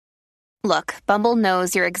Look, Bumble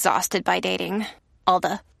knows you're exhausted by dating. All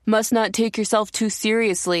the must not take yourself too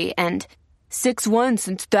seriously and 6'1"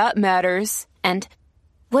 since that matters. And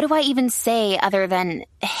what do I even say other than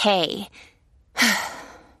hey?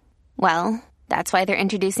 Well, that's why they're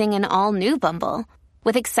introducing an all-new Bumble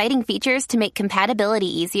with exciting features to make compatibility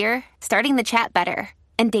easier, starting the chat better,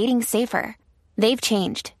 and dating safer. They've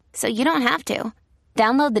changed, so you don't have to.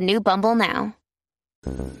 Download the new Bumble now.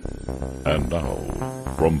 And now,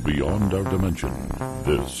 from beyond our dimension,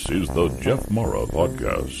 this is the Jeff Mara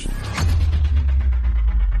Podcast.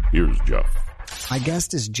 Here's Jeff. My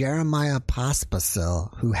guest is Jeremiah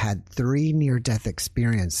Pospisil, who had 3 near-death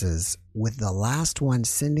experiences, with the last one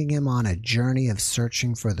sending him on a journey of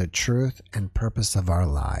searching for the truth and purpose of our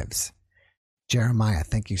lives. Jeremiah,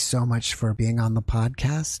 thank you so much for being on the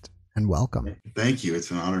podcast, and welcome. Thank you.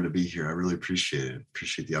 It's an honor to be here. I really appreciate it.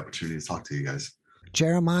 Appreciate the opportunity to talk to you guys.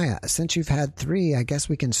 Jeremiah, since you've had 3, I guess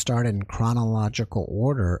we can start in chronological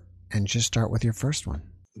order and just start with your first one.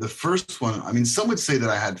 The first one, I mean, some would say that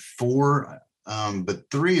I had 4, but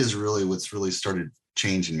 3 is really what's really started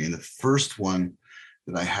changing me. And the first one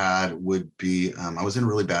that I had would be, I was in a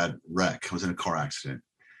really bad wreck. I was in a car accident,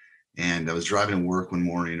 and I was driving to work one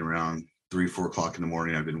morning around 3-4 o'clock in the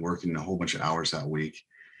morning. I've been working a whole bunch of hours that week.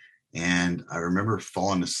 And I remember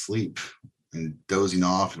falling asleep and dozing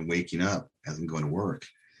off and waking up as I'm going to work.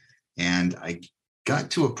 And I got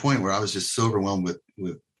to a point where I was just so overwhelmed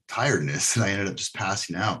with tiredness that I ended up just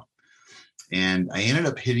passing out. And I ended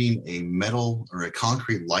up hitting a metal or a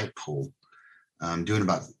concrete light pole, doing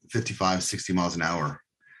about 55, 60 miles an hour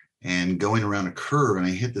and going around a curve. And I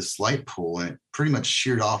hit this light pole, and it pretty much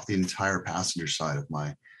sheared off the entire passenger side of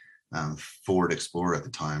my Ford Explorer at the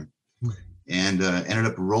time. And ended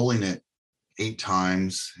up rolling it 8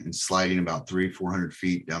 times and sliding about 300-400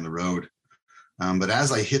 feet down the road. But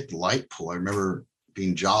as I hit the light pole, I remember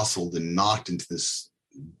being jostled and knocked into this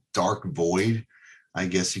dark void, I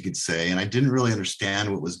guess you could say. And I didn't really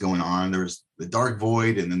understand what was going on. There was the dark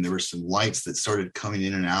void, and then there were some lights that started coming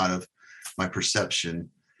in and out of my perception.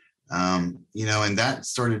 And that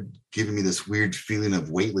started giving me this weird feeling of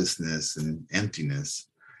weightlessness and emptiness.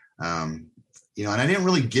 And I didn't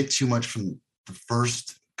really get too much from the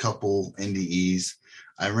first couple NDEs.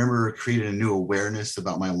 I remember creating a new awareness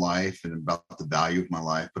about my life and about the value of my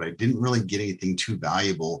life, but I didn't really get anything too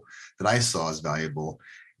valuable that I saw as valuable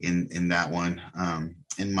in that one.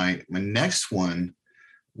 And my next one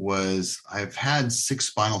was, I've had 6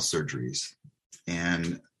 spinal surgeries.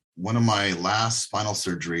 And one of my last spinal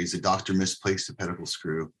surgeries, the doctor misplaced a pedicle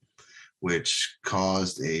screw, which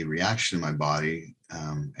caused a reaction in my body,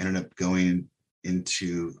 ended up going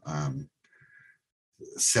into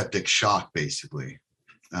septic shock, basically.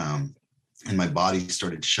 And my body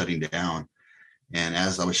started shutting down. And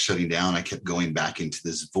as I was shutting down, I kept going back into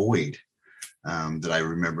this void that I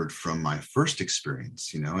remembered from my first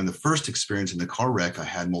experience. In the first experience in the car wreck, I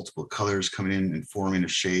had multiple colors coming in and forming a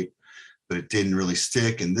shape, but it didn't really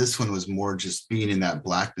stick. And this one was more just being in that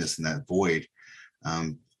blackness and that void,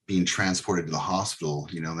 being transported to the hospital.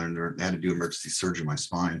 They had to do emergency surgery on my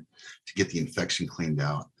spine to get the infection cleaned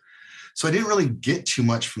out. So I didn't really get too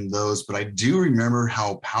much from those, but I do remember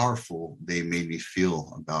how powerful they made me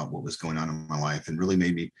feel about what was going on in my life, and really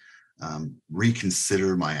made me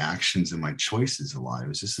reconsider my actions and my choices a lot. It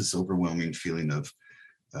was just this overwhelming feeling of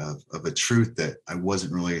a truth that I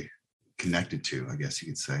wasn't really connected to, I guess you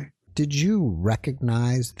could say. Did you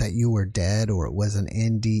recognize that you were dead, or it was an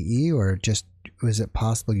NDE, or just was it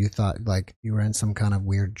possible you thought like you were in some kind of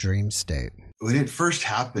weird dream state? When it first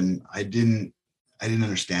happened, I didn't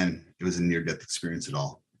understand it was a near-death experience at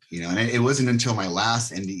all. And it wasn't until my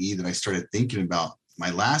last NDE that I started thinking about my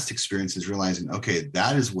last experiences, realizing, okay,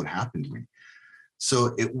 that is what happened to me.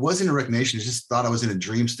 So it wasn't a recognition. I just thought I was in a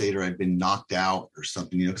dream state, or I'd been knocked out or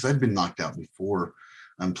something, because I'd been knocked out before,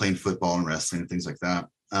 playing football and wrestling and things like that.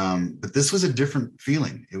 But this was a different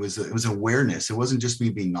feeling. It was awareness. It wasn't just me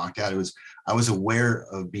being knocked out. I was aware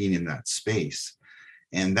of being in that space.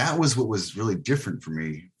 And that was what was really different for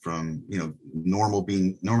me from,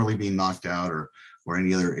 normally being knocked out or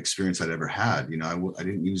any other experience I'd ever had. I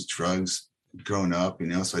didn't use drugs growing up,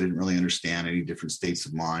 so I didn't really understand any different states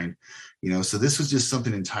of mind, so this was just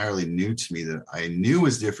something entirely new to me that I knew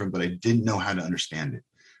was different, but I didn't know how to understand it.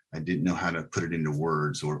 I didn't know how to put it into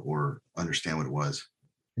words or understand what it was.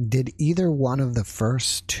 Did either one of the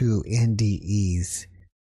first 2 NDEs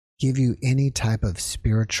give you any type of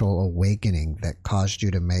spiritual awakening that caused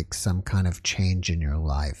you to make some kind of change in your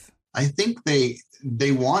life? I think they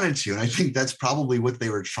wanted to, and I think that's probably what they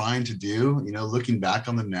were trying to do. Looking back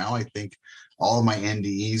on them now, I think all of my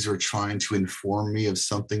NDEs were trying to inform me of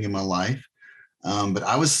something in my life. But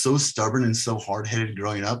I was so stubborn and so hard-headed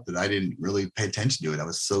growing up that I didn't really pay attention to it. I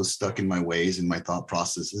was so stuck in my ways and my thought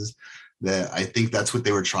processes that I think that's what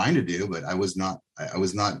they were trying to do, but I was not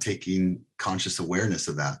taking conscious awareness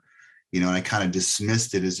of that, and I kind of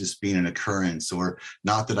dismissed it as just being an occurrence, or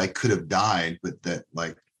not that I could have died, but that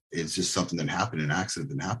like, it's just something that happened, an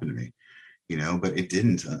accident that happened to me, but it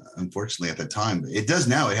didn't, unfortunately, at that time. It does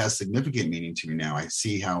now. It has significant meaning to me now. I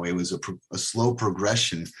see how it was a slow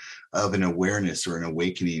progression of an awareness or an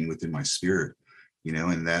awakening within my spirit,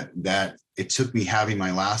 and that it took me having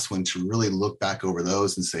my last one to really look back over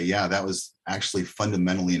those and say, yeah, that was actually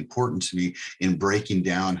fundamentally important to me in breaking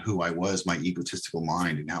down who I was, my egotistical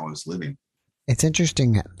mind, and how I was living. It's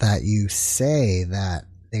interesting that you say that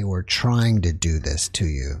they were trying to do this to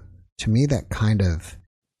you. To me, that kind of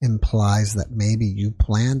implies that maybe you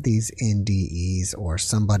planned these NDEs, or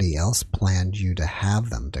somebody else planned you to have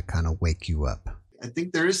them to kind of wake you up. I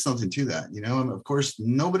think there is something to that, and of course,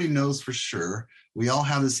 nobody knows for sure. We all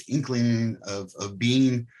have this inkling of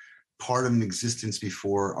being part of an existence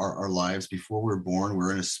before our lives, before we're born.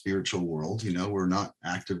 We're in a spiritual world, we're not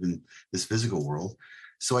active in this physical world.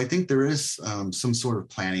 So I think there is some sort of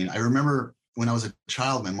planning. I remember when I was a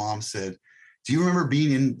child, my mom said, do you remember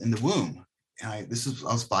being in the womb? And I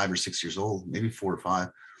was 5 or 6 years old, maybe 4 or 5.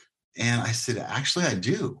 And I said, actually, I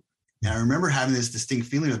do. And I remember having this distinct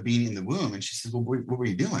feeling of being in the womb. And she said, well, what were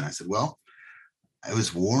you doing? I said, well, I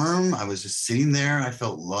was warm. I was just sitting there. I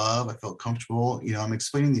felt love. I felt comfortable. I'm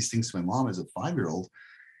explaining these things to my mom as a 5-year-old.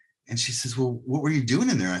 And she says, well, what were you doing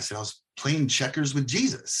in there? I said, I was playing checkers with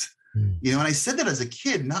Jesus. And I said that as a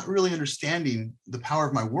kid, not really understanding the power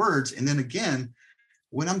of my words. And then again,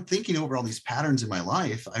 when I'm thinking over all these patterns in my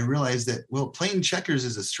life, I realized that, well, playing checkers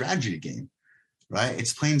is a strategy game, right?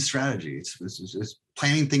 It's playing strategy. It's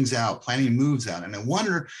planning things out, planning moves out. And I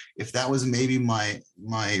wonder if that was maybe my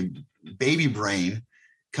baby brain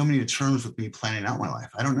coming to terms with me planning out my life.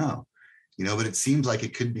 I don't know, but it seems like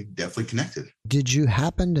it could be definitely connected. Did you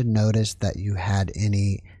happen to notice that you had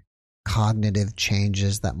any cognitive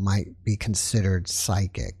changes that might be considered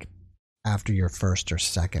psychic after your first or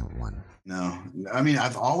second one? No, I mean,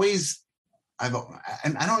 and I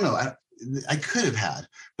don't know, I could have had,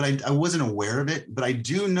 but I wasn't aware of it. But I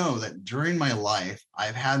do know that during my life,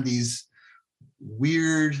 I've had these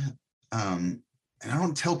weird, and I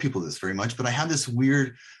don't tell people this very much, but I have this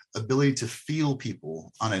weird ability to feel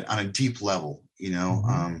people on a deep level,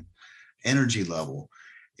 energy level.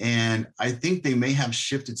 And I think they may have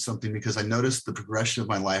shifted something, because I noticed the progression of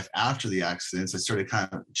my life after the accidents. I started kind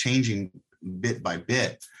of changing bit by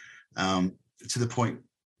bit, to the point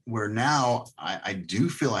where now I do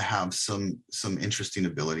feel I have some interesting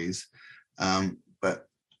abilities. But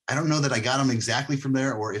I don't know that I got them exactly from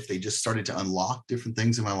there, or if they just started to unlock different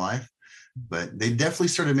things in my life. But they definitely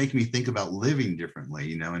started making me think about living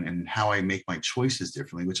differently, and how I make my choices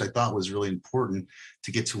differently, which I thought was really important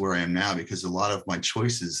to get to where I am now, because a lot of my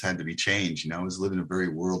choices had to be changed. I was living a very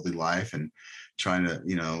worldly life and trying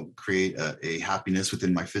to, create a happiness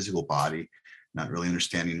within my physical body, not really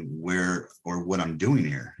understanding where or what I'm doing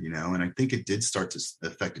here, and I think it did start to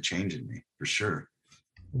affect a change in me, for sure.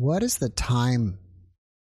 What is the time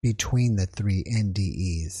between the 3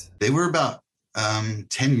 NDEs? They were about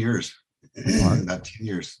 10 years. About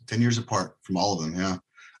 10 years apart from all of them. Yeah.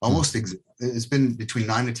 Almost. It's been between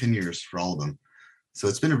 9 to 10 years for all of them. So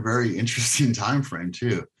it's been a very interesting time frame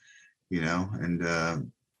too, and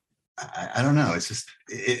I don't know. It's just,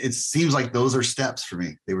 it seems like those are steps for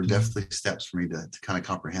me. They were definitely steps for me to kind of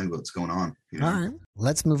comprehend what's going on. All right,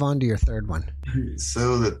 let's move on to your third one.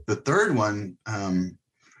 So the third one,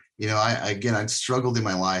 I'd struggled in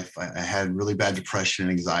my life. I had really bad depression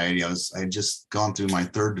and anxiety. I had just gone through my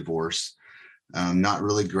 3rd divorce, not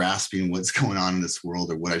really grasping what's going on in this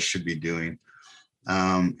world or what I should be doing.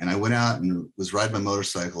 And I went out and was riding my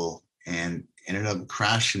motorcycle and ended up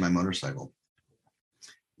crashing my motorcycle.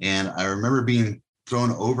 And I remember being thrown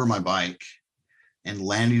over my bike and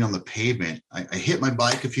landing on the pavement. I hit my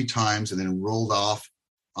bike a few times and then rolled off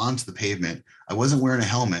onto the pavement. I wasn't wearing a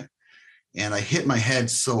helmet. And I hit my head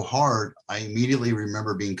so hard, I immediately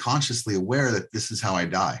remember being consciously aware that this is how I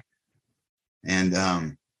die. And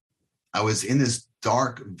I was in this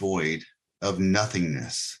dark void of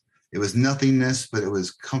nothingness. It was nothingness, but it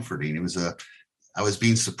was comforting. I was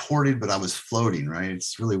being supported, but I was floating, right?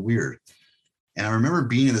 It's really weird. And I remember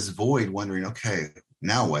being in this void wondering, okay,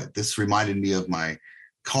 now what? This reminded me of my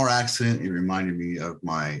car accident. It reminded me of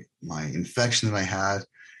my infection that I had.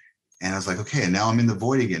 And I was like, okay, and now I'm in the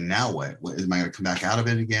void again. Now what? Am I going to come back out of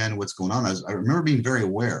it again? What's going on? I remember being very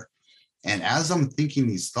aware. And as I'm thinking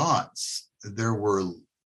these thoughts, there were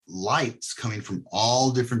lights coming from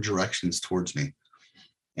all different directions towards me.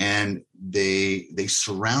 And they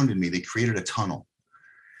surrounded me. They created a tunnel.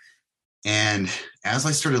 And as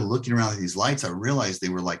I started looking around at these lights, I realized they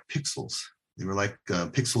were like pixels. They were like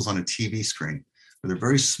pixels on a TV screen. But they're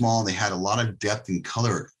very small. They had a lot of depth and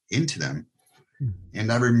color into them.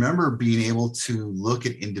 And I remember being able to look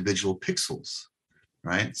at individual pixels,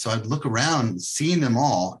 right? So I'd look around, seeing them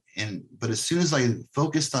all. But as soon as I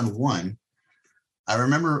focused on one, I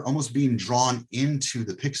remember almost being drawn into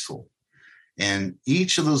the pixel. And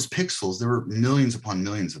each of those pixels, there were millions upon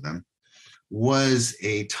millions of them, was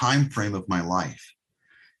a time frame of my life.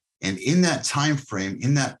 And in that time frame,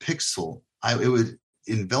 in that pixel, it would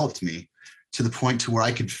envelop me to the point to where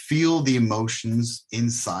I could feel the emotions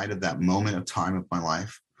inside of that moment of time of my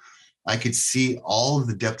life. I could see all of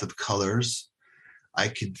the depth of colors. I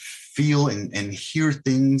could feel and hear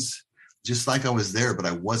things just like I was there, but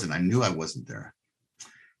I wasn't. I knew I wasn't there.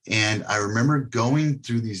 And I remember going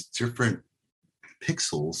through these different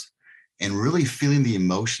pixels and really feeling the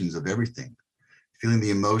emotions of everything, feeling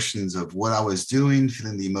the emotions of what I was doing,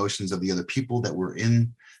 feeling the emotions of the other people that were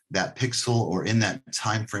in that pixel or in that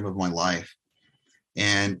time frame of my life.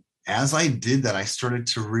 And as I did that, I started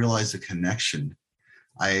to realize a connection.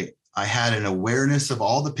 I had an awareness of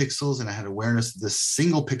all the pixels, and I had awareness of the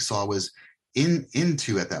single pixel I was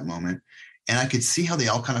into at that moment. And I could see how they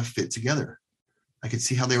all kind of fit together. I could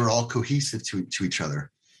see how they were all cohesive to each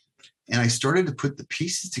other. And I started to put the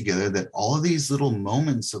pieces together that all of these little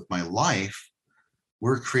moments of my life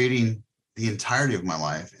were creating the entirety of my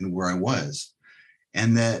life and where I was.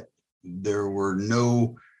 And that there were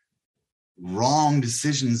no wrong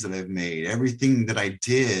decisions that I've made. Everything that I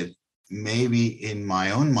did, maybe in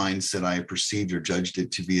my own mindset, I perceived or judged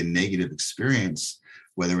it to be a negative experience,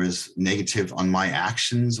 whether it was negative on my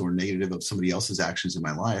actions or negative of somebody else's actions in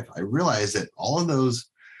my life. I realized that all of those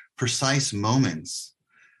precise moments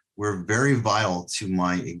were very vital to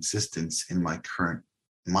my existence in my current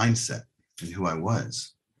mindset and who I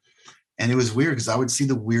was. And it was weird because I would see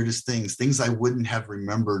the weirdest things I wouldn't have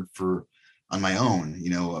remembered on my own. You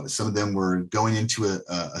know, some of them were going into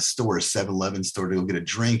a store, a 7-Eleven store, to go get a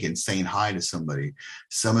drink and saying hi to somebody.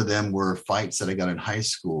 Some of them were fights that I got in high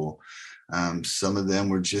school. Some of them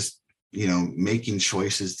were just, making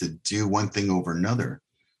choices to do one thing over another.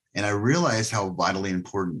 And I realized how vitally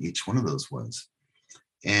important each one of those was.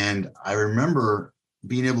 And I remember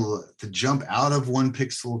being able to jump out of one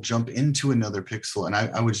pixel, jump into another pixel. And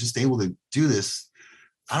I was just able to do this.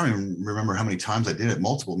 I don't even remember how many times I did it,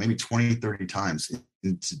 multiple, maybe 20, 30 times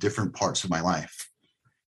into different parts of my life.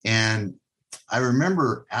 And I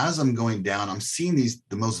remember as I'm going down, I'm seeing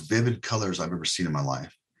the most vivid colors I've ever seen in my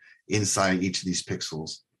life inside each of these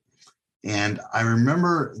pixels. And I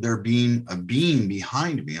remember there being a being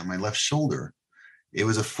behind me on my left shoulder. It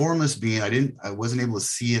was a formless being. I wasn't able to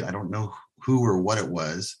see it. I don't know who or what it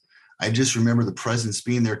was. I just remember the presence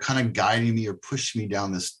being there, kind of guiding me or pushing me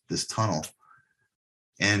down this tunnel.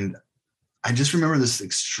 And I just remember this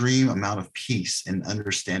extreme amount of peace and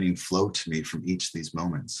understanding flow to me from each of these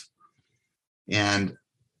moments. And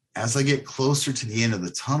as I get closer to the end of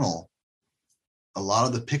the tunnel, a lot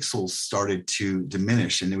of the pixels started to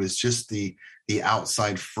diminish. And it was just the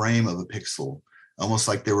outside frame of a pixel, almost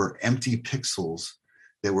like there were empty pixels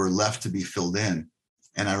that were left to be filled in.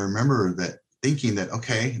 And I remember thinking that,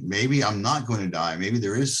 okay, maybe I'm not going to die. Maybe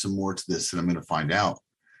there is some more to this that I'm going to find out,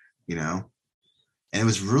 And it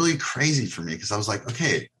was really crazy for me because I was like,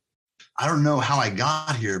 okay, I don't know how I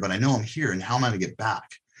got here, but I know I'm here, and how am I going to get back?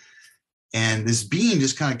 And this being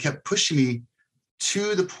just kind of kept pushing me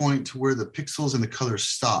to the point to where the pixels and the colors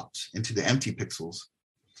stopped into the empty pixels.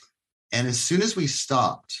 And as soon as we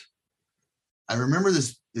stopped, I remember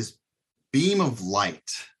this beam of light,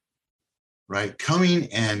 right, coming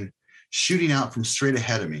and shooting out from straight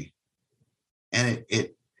ahead of me. And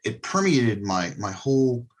it permeated my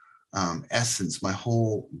whole essence, my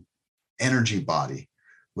whole energy body,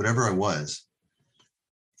 whatever I was.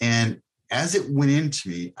 And as it went into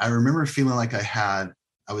me, I remember feeling like I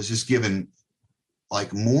was just given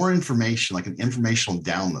like more information, like an informational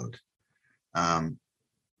download,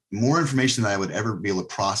 more information than I would ever be able to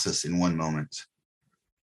process in one moment.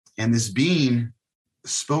 And this being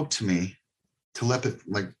spoke to me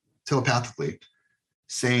telepathically,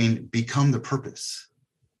 saying, become the purpose.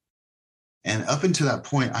 And up until that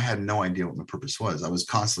point, I had no idea what my purpose was. I was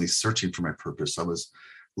constantly searching for my purpose. I was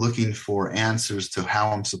looking for answers to how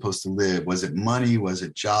I'm supposed to live. Was it money? Was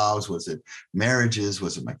it jobs? Was it marriages?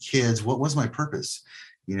 Was it my kids? What was my purpose?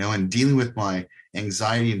 And dealing with my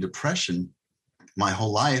anxiety and depression my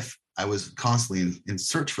whole life, I was constantly in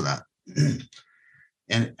search for that.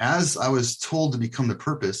 And as I was told to become the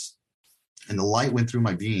purpose and the light went through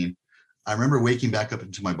my being, I remember waking back up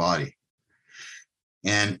into my body.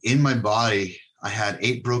 And in my body, I had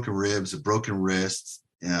 8 broken ribs, a broken wrist.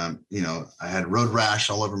 I had road rash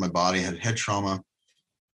all over my body, I had head trauma.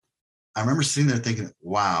 I remember sitting there thinking,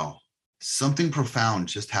 wow, something profound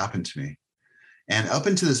just happened to me. And up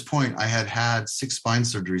until this point, I had had 6 spine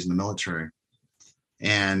surgeries in the military.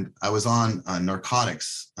 And I was on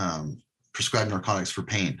narcotics, prescribed narcotics for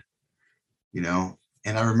pain, And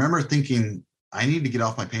I remember thinking, I need to get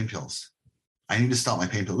off my pain pills. I need to stop my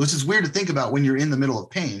pain pills, which is weird to think about when you're in the middle of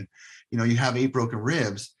pain. You have 8 broken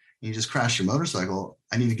ribs and you just crashed your motorcycle.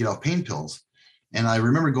 I need to get off pain pills. And I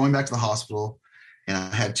remember going back to the hospital and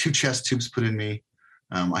I had 2 chest tubes put in me.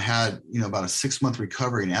 I had, about a 6-month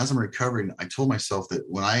recovery. And as I'm recovering, I told myself that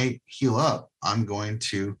when I heal up, I'm going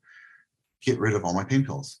to get rid of all my pain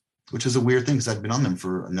pills, which is a weird thing because I'd been on them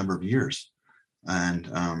for a number of years. And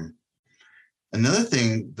another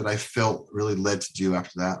thing that I felt really led to do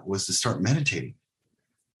after that was to start meditating.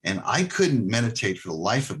 And I couldn't meditate for the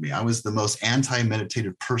life of me. I was the most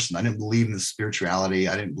anti-meditative person. I didn't believe in the spirituality.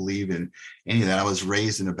 I didn't believe in any of that. I was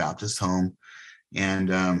raised in a Baptist home.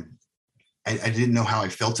 And I didn't know how I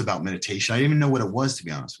felt about meditation. I didn't even know what it was, to be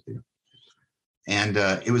honest with you. And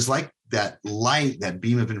it was like that light, that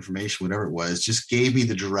beam of information, whatever it was, just gave me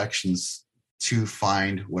the directions to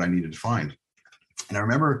find what I needed to find. And I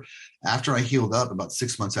remember after I healed up, about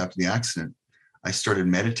 6 months after the accident, I started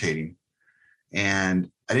meditating. And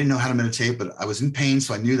I didn't know how to meditate, but I was in pain.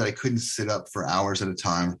 So I knew that I couldn't sit up for hours at a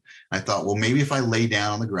time. I thought, well, maybe if I lay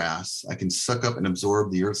down on the grass, I can suck up and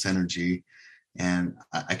absorb the earth's energy. And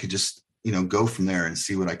I could just, go from there and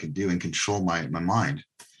see what I could do and control my mind.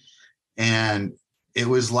 And it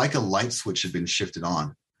was like a light switch had been shifted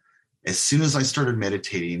on. As soon as I started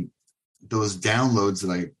meditating, those downloads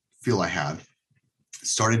that I feel I had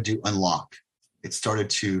started to unlock. It started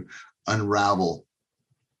to unravel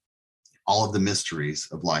all of the mysteries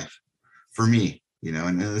of life for me,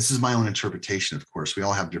 and this is my own interpretation, of course. We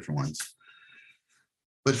all have different ones.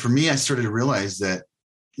 But for me, I started to realize that,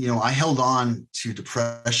 I held on to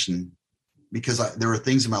depression because there were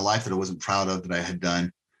things in my life that I wasn't proud of that I had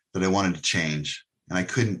done that I wanted to change. And I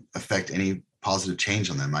couldn't affect any positive change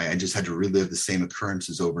on them. I just had to relive the same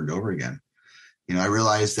occurrences over and over again. I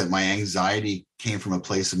realized that my anxiety came from a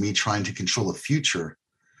place of me trying to control the future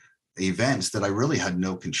events that I really had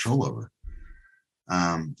no control over.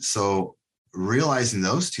 So realizing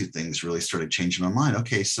those 2 things really started changing my mind.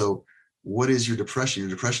 Okay, so what is your depression? Your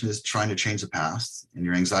depression is trying to change the past, and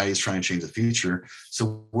your anxiety is trying to change the future.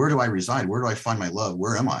 So where do I reside? Where do I find my love?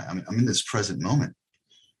 Where am I? I'm in this present moment,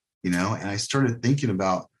 and I started thinking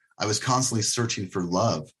about, I was constantly searching for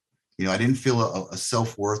love. I didn't feel a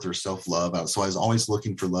self-worth or self-love. So I was always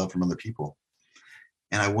looking for love from other people.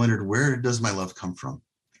 And I wondered, where does my love come from?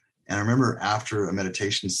 And I remember after a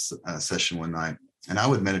meditation session one night, and I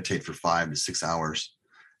would meditate for 5 to 6 hours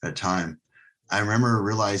at a time. I remember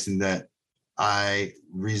realizing that I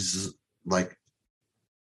really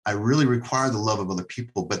require the love of other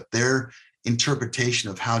people, but their interpretation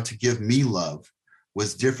of how to give me love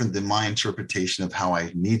was different than my interpretation of how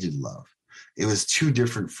I needed love. It was 2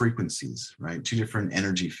 different frequencies, right? 2 different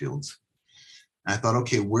energy fields. And I thought,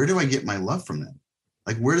 okay, where do I get my love from then?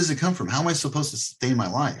 Like, where does it come from? How am I supposed to sustain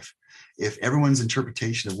my life if everyone's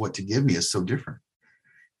interpretation of what to give me is so different?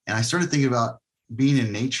 And I started thinking about being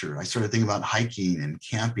in nature. I started thinking about hiking and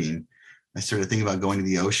camping. I started thinking about going to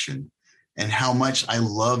the ocean and how much I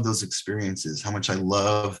love those experiences, how much I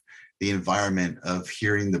love the environment of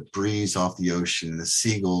hearing the breeze off the ocean, the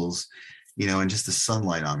seagulls, and just the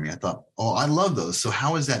sunlight on me. I thought, oh, I love those. So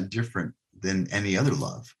how is that different than any other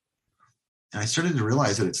love? And I started to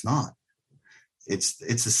realize that it's not. It's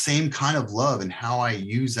the same kind of love, and how I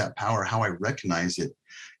use that power, how I recognize it,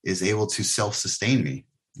 is able to self-sustain me,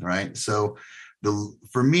 right? So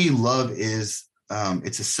for me, love is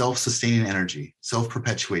it's a self-sustaining energy,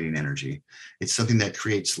 self-perpetuating energy. It's something that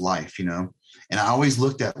creates life, And I always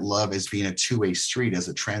looked at love as being a 2-way street, as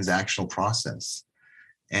a transactional process.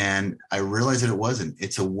 And I realized that it wasn't.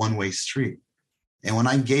 It's a 1-way street. And when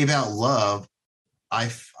I gave out love, I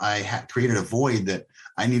had created a void that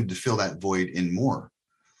I needed to fill that void in more.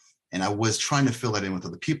 And I was trying to fill that in with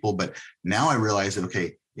other people. But now I realize that,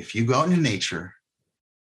 okay, if you go out into nature,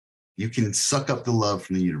 you can suck up the love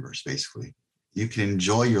from the universe, basically. You can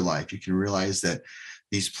enjoy your life. You can realize that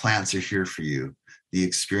these plants are here for you. The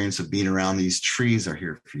experience of being around these trees are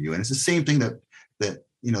here for you. And it's the same thing that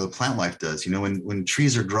the plant life does. When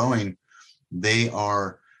trees are growing, they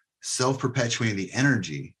are self-perpetuating the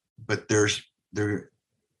energy, but they're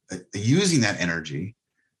using that energy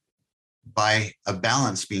by a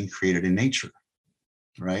balance being created in nature.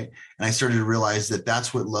 Right. And I started to realize that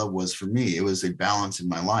that's what love was for me. It was a balance in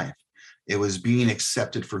my life. It was being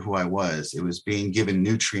accepted for who I was. It was being given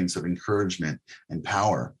nutrients of encouragement and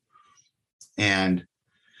power. And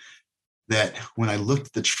that when I looked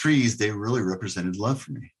at the trees, they really represented love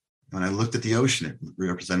for me. When I looked at the ocean, it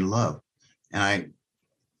represented love. And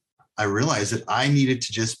I realized that I needed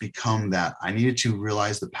to just become that. I needed to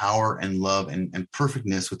realize the power and love and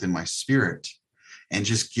perfectness within my spirit and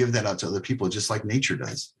just give that out to other people, just like nature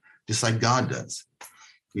does, just like God does,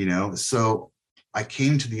 you know? So I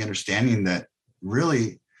came to the understanding that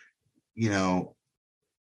really, you know,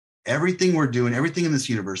 everything we're doing, everything in this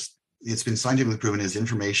universe, it's been scientifically proven is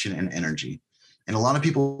information and energy. And a lot of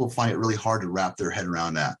people will find it really hard to wrap their head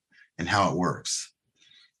around that and how it works,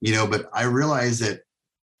 you know, but I realize that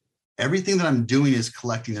everything that I'm doing is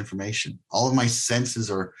collecting information. All of my senses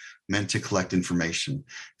are meant to collect information,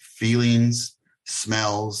 feelings,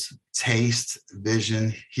 smells, taste,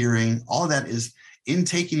 vision, hearing, all of that is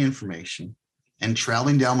intaking information and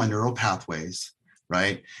traveling down my neural pathways,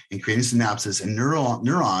 right? And creating synapses, and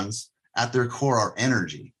neurons at their core are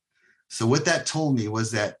energy. So what that told me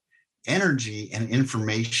was that energy and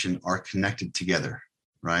information are connected together,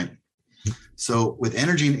 right? So with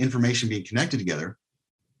energy and information being connected together,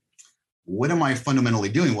 what am I fundamentally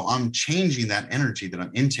doing? Well, I'm changing that energy that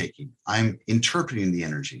I'm intaking. I'm interpreting the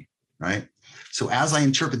energy, right? So as I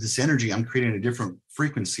interpret this energy, I'm creating a different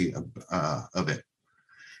frequency of it.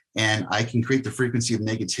 And I can create the frequency of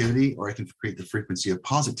negativity, or I can create the frequency of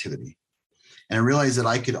positivity. And I realized that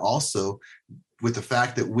I could also, with the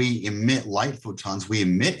fact that we emit light photons, we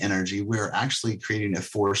emit energy, we're actually creating a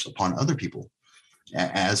force upon other people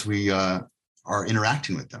as we are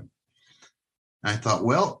interacting with them. And I thought,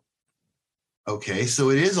 well, okay, so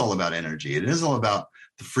it is all about energy. It is all about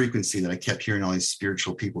the frequency that I kept hearing all these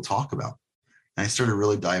spiritual people talk about. And I started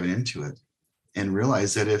really diving into it and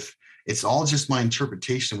realized that if it's all just my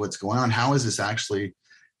interpretation of what's going on, how is this actually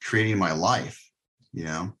creating my life? You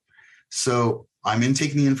know? So I'm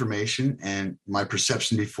intaking the information, and my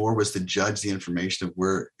perception before was to judge the information of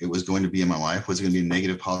where it was going to be in my life. Was it going to be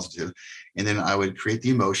negative, positive? And then I would create the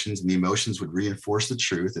emotions, and the emotions would reinforce the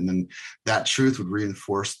truth. And then that truth would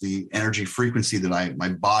reinforce the energy frequency that my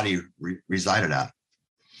body resided at.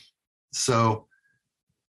 So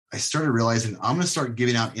I started realizing I'm going to start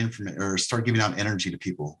giving out information, or start giving out energy to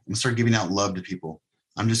people. I'm going to start giving out love to people.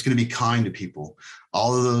 I'm just going to be kind to people.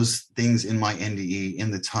 All of those things in my NDE,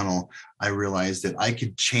 in the tunnel, I realized that I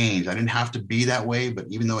could change. I didn't have to be that way, but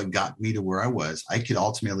even though it got me to where I was, I could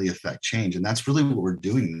ultimately affect change. And that's really what we're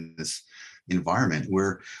doing in this environment,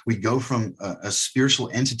 where we go from a spiritual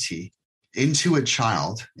entity into a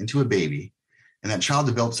child, into a baby, and that child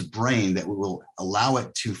develops a brain that will allow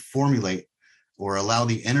it to formulate or allow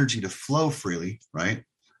the energy to flow freely, right,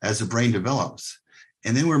 as the brain develops.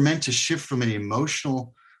 And then we're meant to shift from an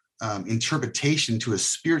emotional interpretation to a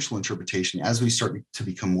spiritual interpretation as we start to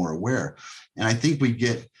become more aware. And I think we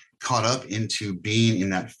get caught up into being in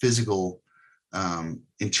that physical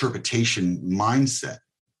interpretation mindset,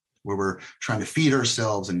 where we're trying to feed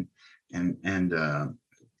ourselves and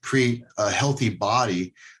create a healthy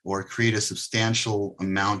body, or create a substantial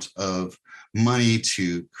amount of money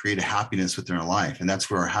to create a happiness within our life. And that's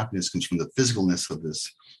where our happiness comes from, the physicalness of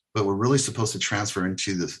this. But we're really supposed to transfer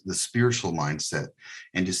into the spiritual mindset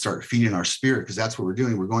and to start feeding our spirit, because that's what we're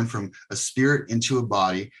doing. We're going from a spirit into a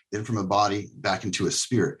body, then from a body back into a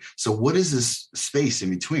spirit. So what is this space in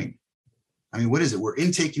between? I mean, what is it? We're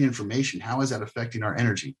intaking information. How is that affecting our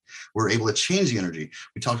energy? We're able to change the energy.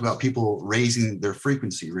 We talked about people raising their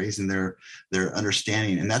frequency, raising their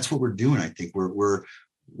understanding. And that's what we're doing. I think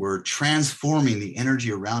we're transforming the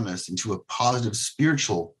energy around us into a positive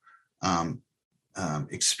spiritual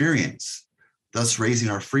experience, thus raising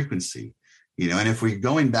our frequency, you know. And if we're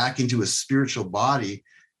going back into a spiritual body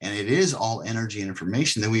and it is all energy and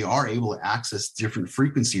information, then we are able to access different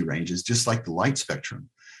frequency ranges, just like the light spectrum,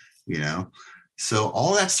 you know. So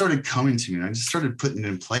all that started coming to me, and I just started putting it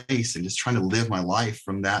in place and just trying to live my life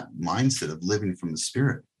from that mindset of living from the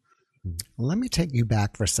spirit. Let me take you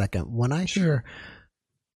back for a second. When I hear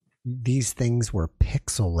these things were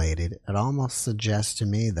pixelated, it almost suggests to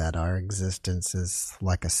me that our existence is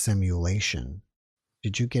like a simulation.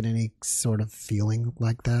 Did you get any sort of feeling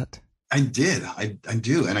like that? I did. I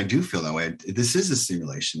do. And I do feel that way. This is a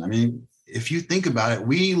simulation. I mean, if you think about it,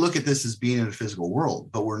 we look at this as being in a physical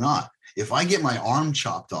world, but we're not. If I get my arm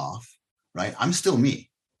chopped off, right, I'm still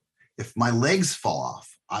me. If my legs fall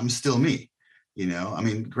off, I'm still me. You know, I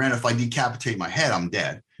mean, granted, if I decapitate my head, I'm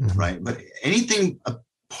dead, right? But anything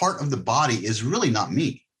part of the body is really not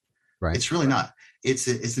me. Right. It's really not.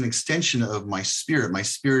 it's an extension of my spirit. My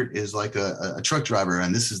spirit is like a truck driver,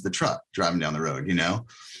 and this is the truck driving down the road,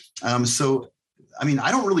 So, I mean,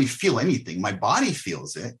 I don't really feel anything. My body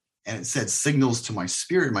feels it, and it sends signals to my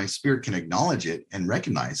spirit. My spirit can acknowledge it and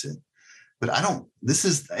recognize it. But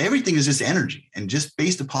everything is just energy. And just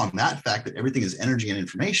based upon that fact that everything is energy and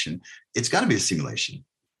information, it's got to be a simulation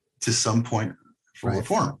to some point or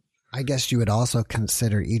form. I guess you would also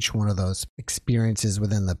consider each one of those experiences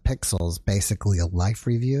within the pixels basically a life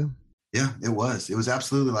review. Yeah, it was. It was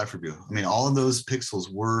absolutely a life review. I mean, all of those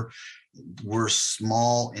pixels were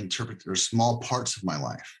small small parts of my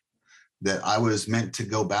life that I was meant to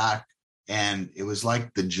go back, and it was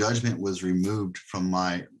like the judgment was removed from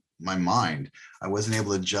my mind. I wasn't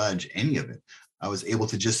able to judge any of it. I was able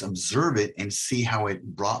to just observe it and see how it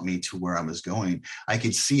brought me to where I was going. I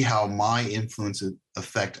could see how my influence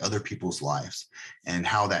affect other people's lives and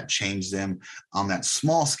how that changed them on that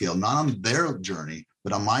small scale, not on their journey,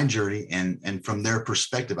 but on my journey. And from their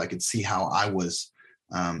perspective, I could see how I was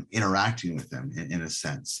interacting with them in a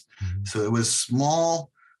sense. Mm-hmm. So it was small,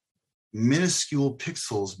 minuscule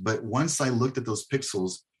pixels. But once I looked at those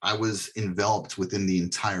pixels, I was enveloped within the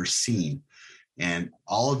entire scene. And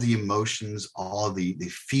all of the emotions, all of the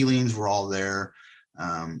feelings were all there.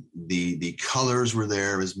 The colors were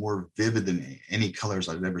there. It was more vivid than any colors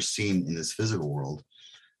I've ever seen in this physical world.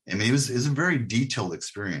 I mean, it was a very detailed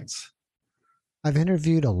experience. I've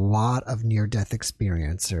interviewed a lot of near-death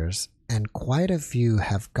experiencers, and quite a few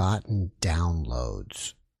have gotten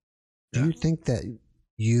downloads. Do you think that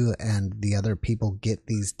you and the other people get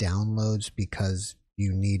these downloads because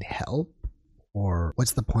you need help? Or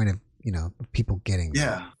what's the point of people getting them?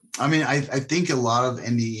 Yeah. I mean, I think a lot of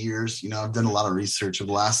NDEers, I've done a lot of research over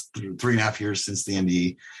the last 3.5 years since the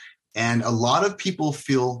NDE. And there's a lot of people that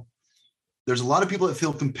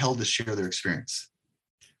feel compelled to share their experience.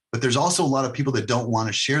 But there's also a lot of people that don't want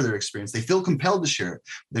to share their experience. They feel compelled to share it.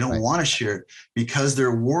 They don't want to share it because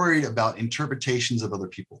they're worried about interpretations of other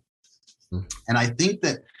people. Mm. And I think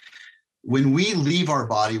that when we leave our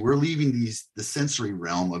body, we're leaving the sensory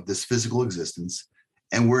realm of this physical existence.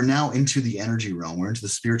 And we're now into the energy realm. We're into the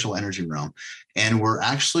spiritual energy realm. And we're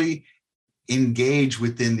actually engaged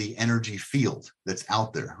within the energy field that's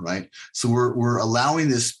out there, right? So we're allowing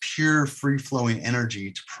this pure, free-flowing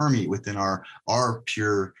energy to permeate within our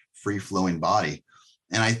pure, free-flowing body.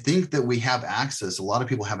 And I think that we have access, a lot of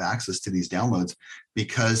people have access to these downloads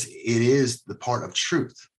because it is the part of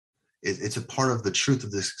truth. It's a part of the truth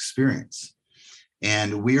of this experience.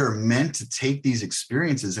 And we are meant to take these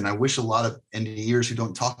experiences. And I wish a lot of NDEers who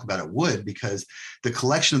don't talk about it would, because the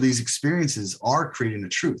collection of these experiences are creating a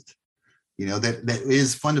truth, that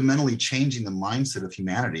is fundamentally changing the mindset of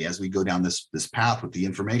humanity as we go down this path with the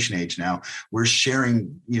information age. Now we're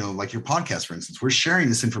sharing, like your podcast, for instance, we're sharing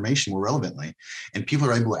this information more relevantly, and people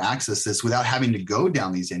are able to access this without having to go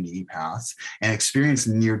down these NDE paths and experience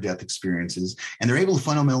near-death experiences. And they're able to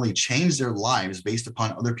fundamentally change their lives based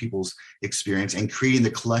upon other people's experience and creating the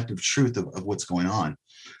collective truth of what's going on.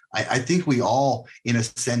 I think we all, in a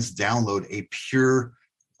sense, download a pure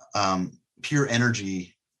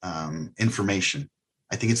energy information.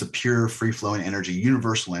 I think it's a pure, free-flowing energy,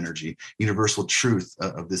 universal truth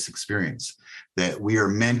of this experience that we are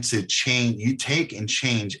meant to change, take and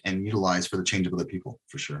change and utilize for the change of other people,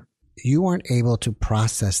 for sure. You weren't able to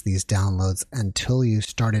process these downloads until you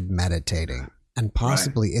started meditating. And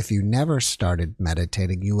possibly if you never started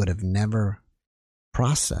meditating, you would have never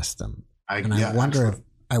processed them. I wonder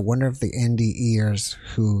if the NDEers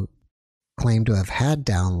who claim to have had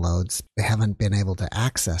downloads, they haven't been able to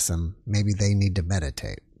access them. Maybe they need to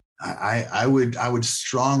meditate. I would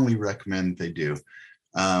strongly recommend they do.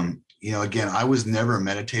 Again, I was never a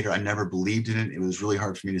meditator. I never believed in it. It was really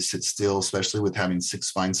hard for me to sit still, especially with having 6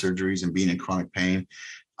 spine surgeries and being in chronic pain.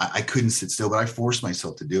 I couldn't sit still, but I forced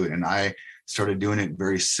myself to do it. And I started doing it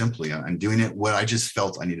very simply. I'm doing it what I just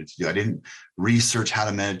felt I needed to do. I didn't research how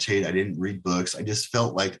to meditate. I didn't read books. I just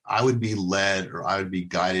felt like I would be led or I would be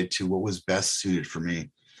guided to what was best suited for me.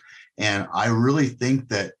 And I really think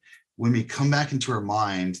that when we come back into our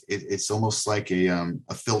minds, it's almost like a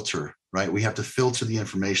filter, right? We have to filter the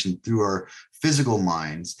information through our physical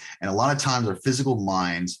minds. And a lot of times our physical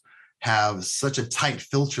minds have such a tight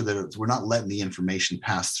filter that we're not letting the information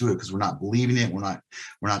pass through it because we're not believing it. We're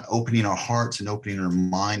not opening our hearts and opening our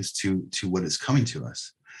minds to what is coming to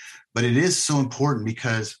us. But it is so important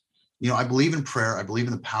because, I believe in prayer. I believe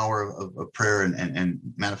in the power of prayer and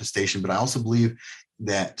manifestation, but I also believe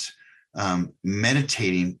that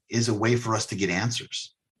meditating is a way for us to get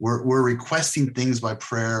answers. we're requesting things by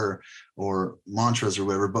prayer or mantras or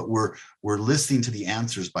whatever, but we're listening to the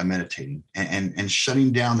answers by meditating and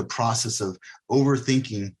shutting down the process of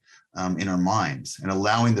overthinking in our minds and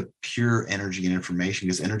allowing the pure energy and information,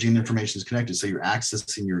 because energy and information is connected. So you're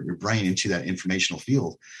accessing your brain into that informational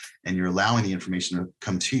field and you're allowing the information to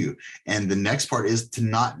come to you. And the next part is to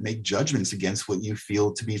not make judgments against what you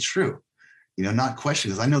feel to be true. Not question,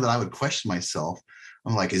 because I know that I would question myself.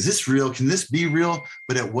 I'm like, is this real? Can this be real?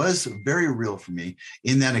 But it was very real for me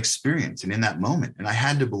in that experience and in that moment. And I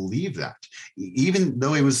had to believe that, even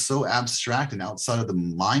though it was so abstract and outside of the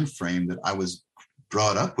mind frame that I was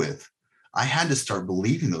brought up with, I had to start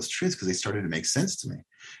believing those truths because they started to make sense to me.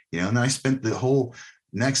 And then I spent the whole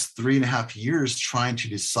next 3.5 years trying to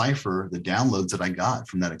decipher the downloads that I got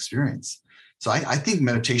from that experience. So I think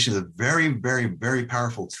meditation is a very, very, very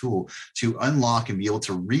powerful tool to unlock and be able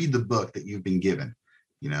to read the book that you've been given.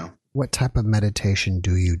 What type of meditation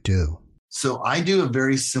do you do? So I do a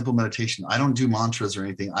very simple meditation. I don't do mantras or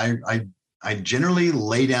anything. I generally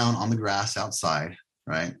lay down on the grass outside,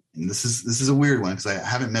 right? And this is a weird one because I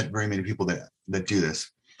haven't met very many people that do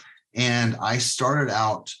this. And I started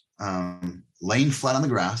out laying flat on the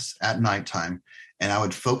grass at nighttime, and I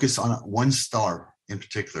would focus on one star in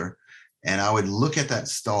particular. And I would look at that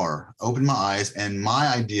star, open my eyes, and my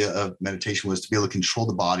idea of meditation was to be able to control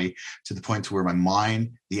the body to the point to where my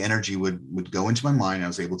mind, the energy would go into my mind. I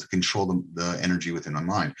was able to control the energy within my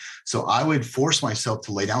mind. So I would force myself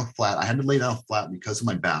to lay down flat. I had to lay down flat because of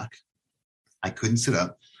my back. I couldn't sit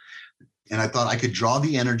up. And I thought I could draw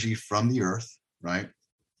the energy from the earth, right,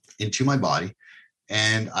 into my body.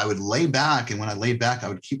 And I would lay back. And when I laid back, I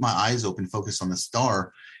would keep my eyes open, focus on the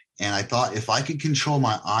star. And I thought if I could control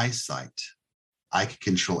my eyesight, I could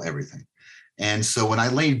control everything. And so when I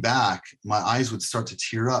laid back, my eyes would start to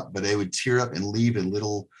tear up, but they would tear up and leave a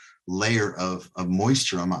little layer of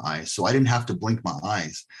moisture on my eyes. So I didn't have to blink my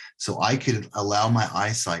eyes. So I could allow my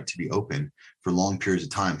eyesight to be open for long periods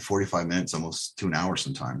of time, 45 minutes, almost to an hour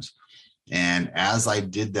sometimes. And as I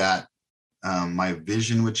did that, my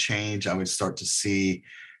vision would change. I would start to see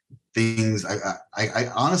things. I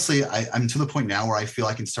honestly, I'm to the point now where I feel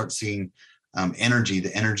I can start seeing energy,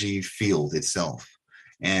 the energy field itself.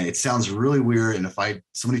 And it sounds really weird. And if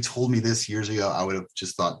somebody told me this years ago, I would have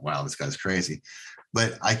just thought, wow, this guy's crazy.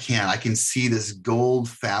 But I can see this gold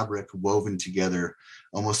fabric woven together,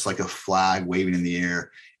 almost like a flag waving in the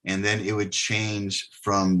air. And then it would change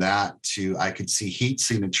from that to, I could see heat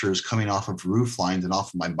signatures coming off of roof lines and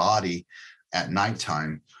off of my body at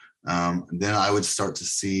nighttime. Then I would start to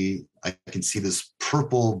see, I can see this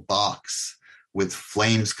purple box with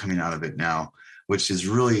flames coming out of it now, which is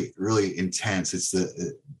really, really intense. It's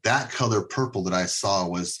that color purple that I saw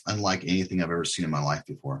was unlike anything I've ever seen in my life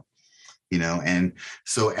before, And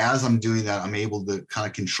so as I'm doing that, I'm able to kind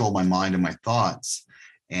of control my mind and my thoughts.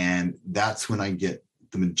 And that's when I get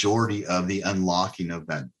the majority of the unlocking of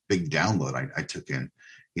that big download I took in.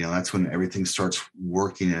 That's when everything starts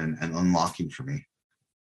working and unlocking for me.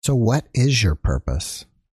 So what is your purpose?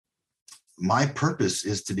 My purpose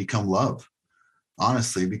is to become love,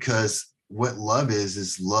 honestly, because what love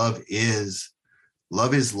is love is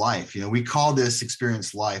life. We call this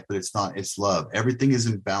experience life, but it's not, it's love. Everything is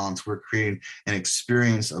in balance. We're creating an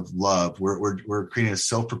experience of love. We're creating a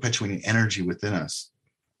self-perpetuating energy within us.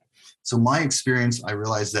 So my experience, I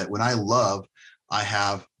realized that when I love, I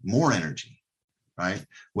have more energy, right?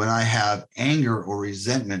 When I have anger or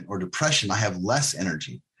resentment or depression, I have less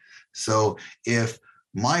energy. So if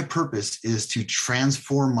my purpose is to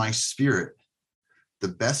transform my spirit, the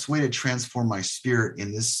best way to transform my spirit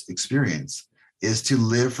in this experience is to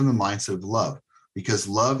live from the mindset of love, because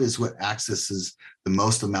love is what accesses the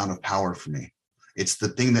most amount of power for me. It's the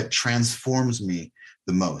thing that transforms me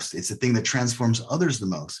the most. It's the thing that transforms others the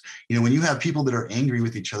most. When you have people that are angry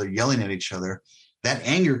with each other, yelling at each other, that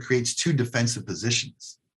anger creates two defensive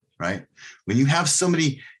positions, right? When you have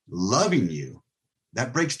somebody loving you,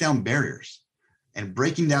 that breaks down barriers. And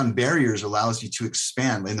breaking down barriers allows you to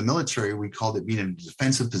expand. In the military, we called it being in a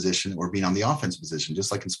defensive position or being on the offensive position,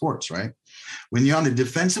 just like in sports, right? When you're on the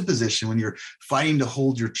defensive position, when you're fighting to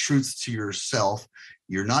hold your truths to yourself,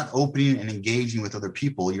 you're not opening and engaging with other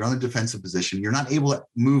people. You're on the defensive position. You're not able to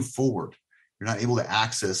move forward. You're not able to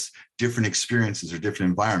access different experiences or different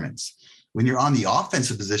environments. When you're on the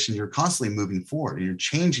offensive position, you're constantly moving forward and you're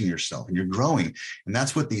changing yourself and you're growing. And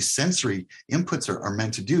that's what these sensory inputs are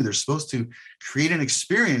meant to do. They're supposed to create an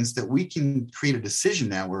experience that we can create a decision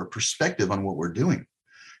now or a perspective on what we're doing,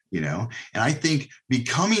 And I think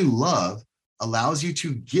becoming love allows you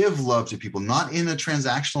to give love to people, not in a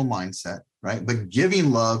transactional mindset, right? But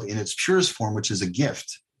giving love in its purest form, which is a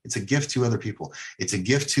gift. It's a gift to other people. It's a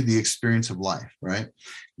gift to the experience of life, right?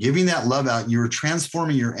 Giving that love out, you're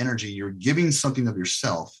transforming your energy. You're giving something of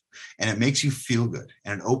yourself, and it makes you feel good.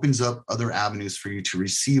 And it opens up other avenues for you to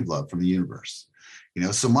receive love from the universe.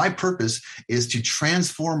 So my purpose is to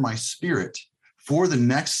transform my spirit for the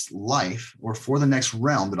next life or for the next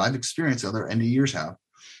realm that I've experienced other end of years have,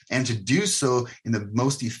 and to do so in the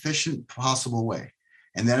most efficient possible way.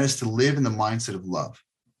 And that is to live in the mindset of love.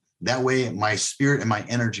 That way, my spirit and my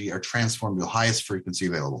energy are transformed to the highest frequency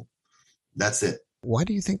available. That's it. Why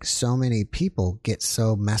do you think so many people get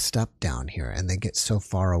so messed up down here and they get so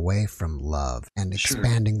far away from love and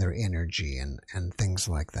expanding their energy and things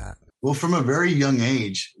like that? Well, from a very young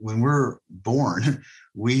age, when we're born,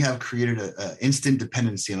 we have created an instant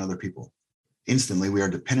dependency on other people. Instantly, we are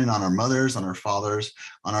dependent on our mothers, on our fathers,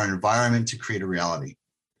 on our environment to create a reality,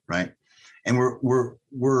 right? And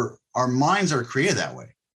our minds are created that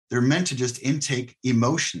way. They're meant to just intake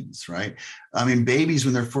emotions, right? I mean, babies,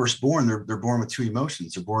 when they're first born, they're born with two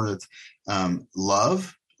emotions. They're born with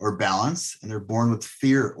love or balance, and they're born with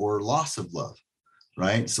fear or loss of love,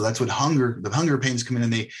 right? So that's what the hunger pains come in,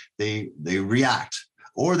 and they react,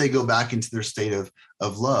 or they go back into their state of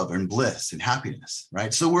love and bliss and happiness,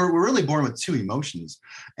 right? So we're really born with two emotions,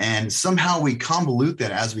 and somehow we convolute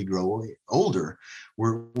that as we grow older,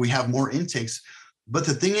 where we have more intakes. But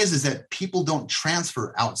the thing is that people don't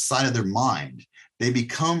transfer outside of their mind. They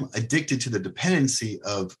become addicted to the dependency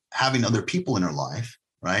of having other people in their life,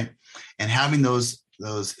 right? And having those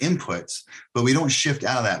inputs, but we don't shift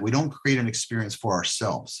out of that. We don't create an experience for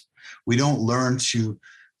ourselves. We don't learn to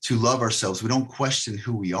love ourselves. We don't question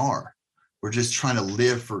who we are. We're just trying to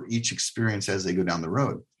live for each experience as they go down the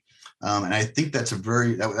road. And I think that's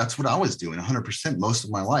what I was doing 100% most of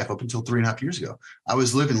my life up until 3.5 years ago. I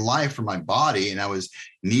was living life for my body, and I was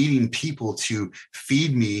needing people to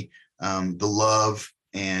feed me the love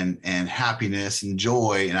and happiness and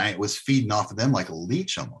joy. And I was feeding off of them like a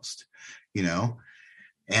leech almost,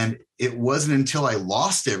 and it wasn't until I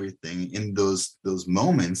lost everything in those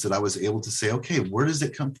moments that I was able to say, okay, where does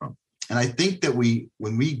it come from? And I think that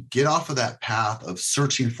when we get off of that path of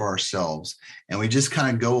searching for ourselves, and we just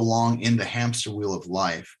kind of go along in the hamster wheel of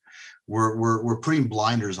life, we're putting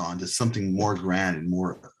blinders on to something more grand and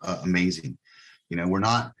more amazing. We're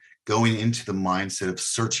not going into the mindset of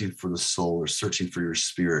searching for the soul or searching for your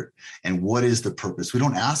spirit and what is the purpose. We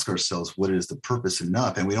don't ask ourselves what is the purpose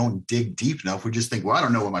enough, and we don't dig deep enough. We just think, well, I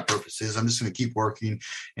don't know what my purpose is. I'm just going to keep working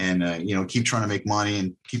and keep trying to make money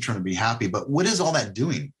and keep trying to be happy. But what is all that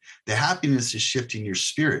doing? The happiness is shifting your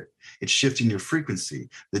spirit. It's shifting your frequency.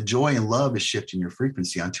 The joy and love is shifting your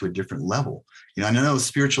frequency onto a different level. I know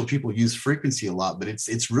spiritual people use frequency a lot, but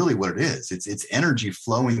it's really what it is. It's energy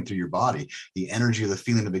flowing through your body, the energy of the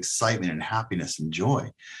feeling of excitement and happiness and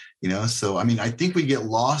joy. So, I think we get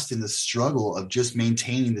lost in the struggle of just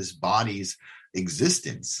maintaining this body's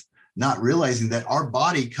existence, not realizing that our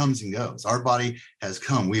body comes and goes. Our body has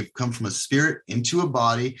come. We've come from a spirit into a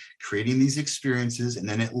body, creating these experiences, and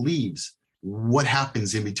then it leaves. What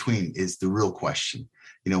happens in between is the real question.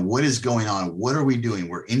 What is going on? What are we doing?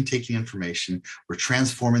 We're intaking information. We're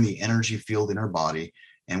transforming the energy field in our body,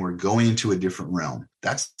 and we're going into a different realm.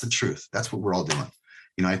 That's the truth. That's what we're all doing.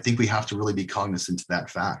 I think we have to really be cognizant of that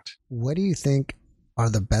fact. What do you think are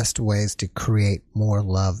the best ways to create more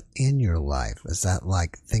love in your life? Is that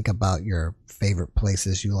like think about your favorite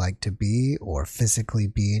places you like to be, or physically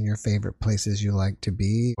be in your favorite places you like to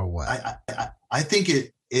be, or what? I think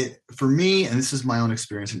it for me, and this is my own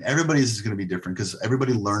experience, and everybody's is going to be different because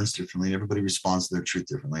everybody learns differently and everybody responds to their truth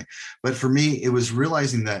differently. But for me, it was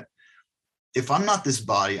realizing that if I'm not this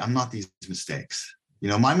body, I'm not these mistakes.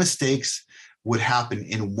 My mistakes would happen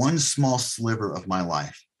in one small sliver of my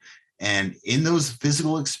life. And in those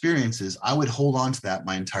physical experiences, I would hold on to that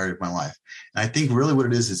my entirety of my life. And I think really what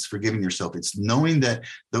it is forgiving yourself. It's knowing that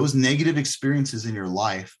those negative experiences in your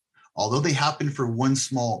life, although they happen for one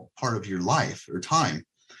small part of your life or time,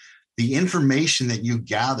 the information that you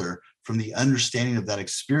gather from the understanding of that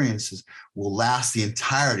experiences will last the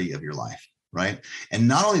entirety of your life, right? And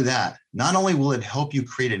not only that, not only will it help you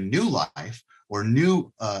create a new life or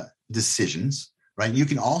new decisions, right? You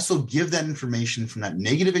can also give that information from that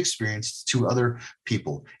negative experience to other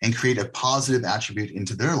people and create a positive attribute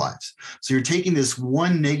into their lives. So you're taking this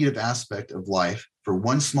one negative aspect of life for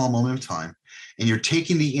one small moment of time, and you're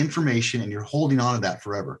taking the information and you're holding on to that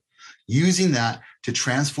forever, using that to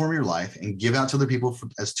transform your life and give out to other people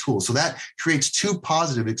as tools. So that creates two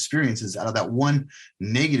positive experiences out of that one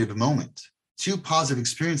negative moment, two positive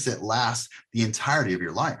experiences that last the entirety of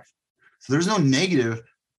your life. So there's no negative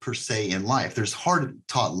per se in life. There's hard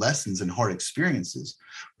taught lessons and hard experiences,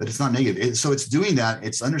 but it's not negative. So it's doing that.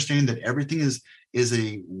 It's understanding that everything is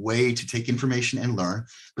a way to take information and learn,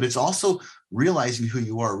 but it's also realizing who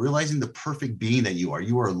you are, realizing the perfect being that you are.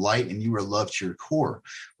 You are light and you are love to your core.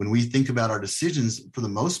 When we think about our decisions, for the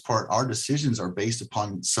most part, our decisions are based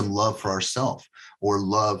upon some love for ourselves or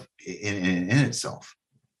love in itself.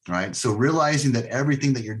 Right. So realizing that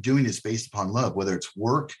everything that you're doing is based upon love, whether it's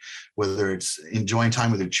work, whether it's enjoying time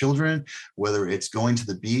with your children, whether it's going to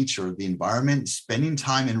the beach or the environment, spending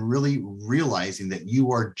time and really realizing that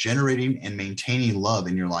you are generating and maintaining love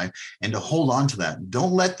in your life, and to hold on to that.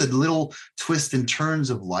 Don't let the little twists and turns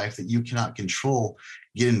of life that you cannot control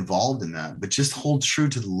get involved in that, but just hold true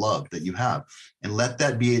to the love that you have and let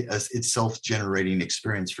that be a self-generating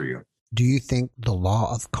experience for you. Do you think the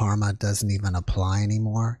law of karma doesn't even apply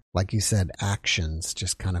anymore? Like you said, actions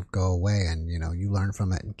just kind of go away and, you learn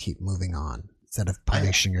from it and keep moving on instead of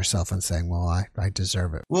punishing yourself and saying, well, I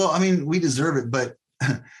deserve it. Well, I mean, we deserve it, but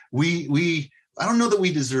I don't know that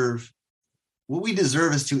we deserve. What we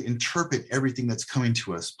deserve is to interpret everything that's coming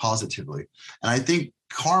to us positively. And I think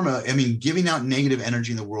karma, giving out negative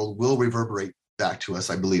energy in the world will reverberate back to us.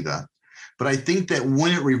 I believe that. But I think that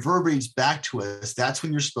when it reverberates back to us, that's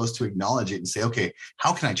when you're supposed to acknowledge it and say, okay,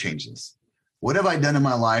 how can I change this? What have I done in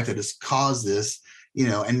my life that has caused this?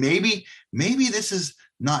 And maybe this is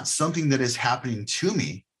not something that is happening to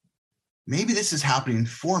me. Maybe this is happening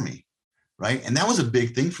for me, right? And that was a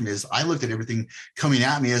big thing for me, is I looked at everything coming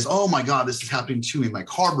at me as, oh my God, this is happening to me. My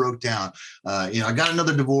car broke down. I got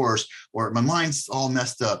another divorce, or my mind's all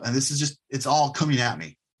messed up. And it's all coming at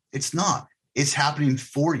me. It's not. It's happening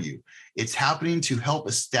for you. It's happening to help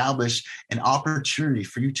establish an opportunity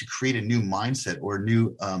for you to create a new mindset or a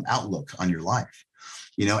new outlook on your life.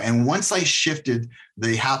 And once I shifted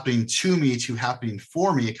the happening to me to happening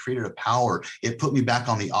for me, it created a power. It put me back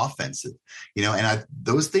on the offensive, and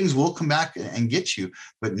those things will come back and get you.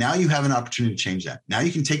 But now you have an opportunity to change that. Now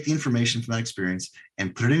you can take the information from that experience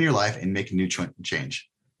and put it in your life and make a new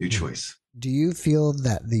choice. Do you feel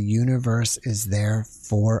that the universe is there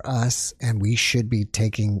for us and we should be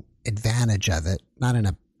taking advantage of it, not in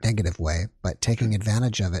a negative way, but taking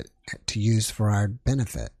advantage of it to use for our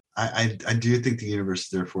benefit? I do think the universe is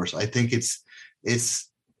there for us. I think it's,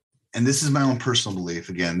 and this is my own personal belief.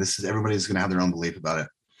 Again, everybody's going to have their own belief about it.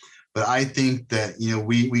 But I think that,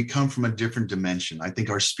 we come from a different dimension. I think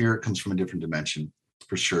our spirit comes from a different dimension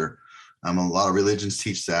for sure. A lot of religions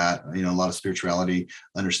teach that, a lot of spirituality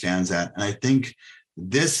understands that. And I think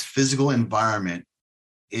this physical environment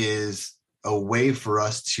is a way for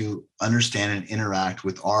us to understand and interact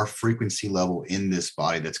with our frequency level in this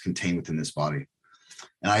body that's contained within this body.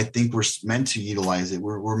 And I think we're meant to utilize it.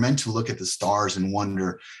 We're meant to look at the stars and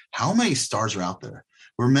wonder how many stars are out there.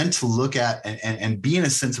 We're meant to look at and be in a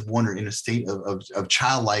sense of wonder, in a state of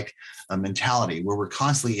childlike mentality, where we're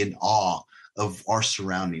constantly in awe of our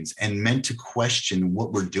surroundings and meant to question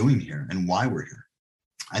what we're doing here and why we're here.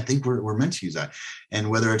 I think we're meant to use that. And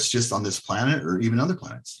whether it's just on this planet or even other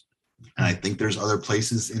planets. And I think there's other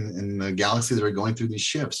places in the galaxy that are going through these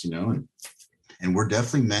shifts, and we're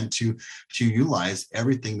definitely meant to utilize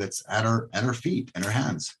everything that's at our feet and our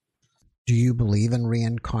hands. Do you believe in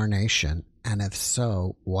reincarnation? And if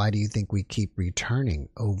so, why do you think we keep returning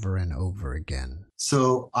over and over again?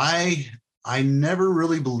 So I never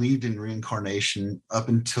really believed in reincarnation up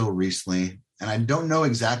until recently. And I don't know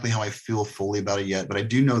exactly how I feel fully about it yet, but I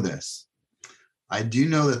do know this. I do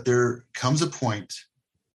know that there comes a point.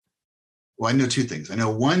 Well, I know two things. I know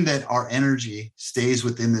one, that our energy stays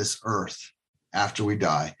within this earth after we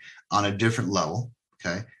die on a different level.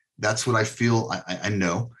 Okay. That's what I feel. I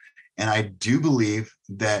know. And I do believe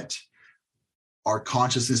that our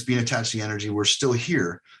consciousness being attached to the energy, we're still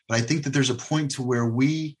here. But I think that there's a point to where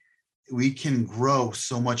we can grow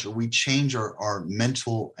so much, or we change our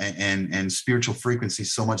mental and spiritual frequency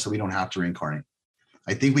so much that we don't have to reincarnate.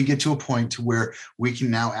 I think we get to a point to where we can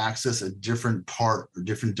now access a different part or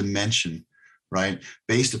different dimension, right,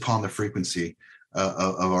 based upon the frequency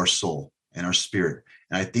of our soul and our spirit.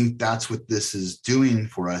 And I think that's what this is doing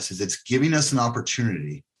for us, is it's giving us an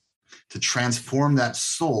opportunity to transform that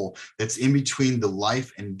soul that's in between the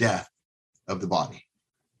life and death of the body,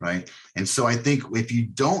 right? And so I think if you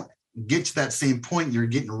don't get to that same point, you're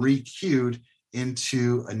getting re-cued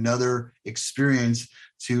into another experience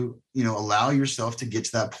to, allow yourself to get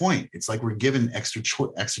to that point. It's like we're given extra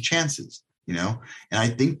chances, and I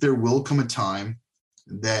think there will come a time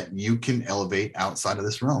that you can elevate outside of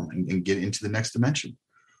this realm and get into the next dimension.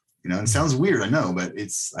 It sounds weird, I know, but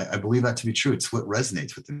I believe that to be true. It's what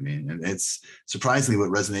resonates with me. And it's surprisingly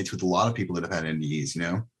what resonates with a lot of people that have had NDEs,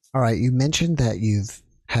 All right. You mentioned that you've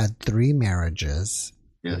had 3 marriages.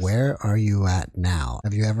 Yes. Where are you at now?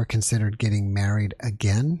 Have you ever considered getting married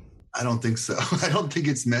again? I don't think so. I don't think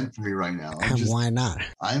it's meant for me right now. And why not?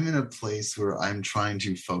 I'm in a place where I'm trying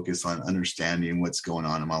to focus on understanding what's going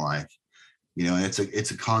on in my life. And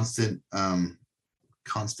it's a constant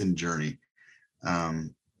journey.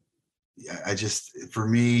 For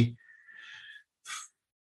me,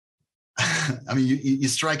 I mean, you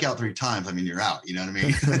strike out 3 times. I mean, you're out. You know what I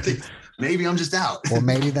mean? I think maybe I'm just out. Well,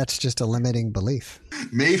 maybe that's just a limiting belief.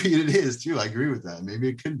 Maybe it is too. I agree with that. Maybe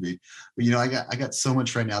it could be. But I got so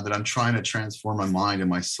much right now that I'm trying to transform my mind and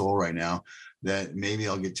my soul right now that maybe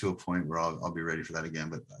I'll get to a point where I'll be ready for that again.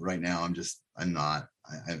 But right now I'm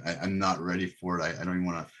not ready for it. I don't even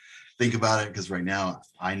want to think about it, because right now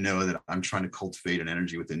I know that I'm trying to cultivate an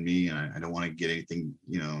energy within me, and I don't want to get anything,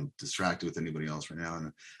 distracted with anybody else right now.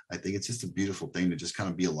 And I think it's just a beautiful thing to just kind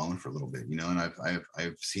of be alone for a little bit, and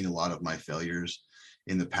I've seen a lot of my failures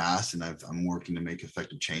in the past, and I'm working to make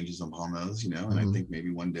effective changes upon those, and I think maybe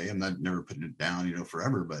one day, I'm never putting it down,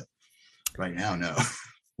 forever, but right now, no.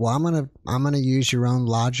 Well, I'm gonna use your own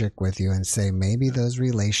logic with you and say maybe those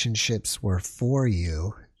relationships were for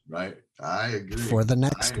you. Right. I agree. For the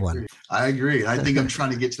next one. I agree. I think I'm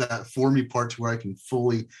trying to get to that for me part, to where I can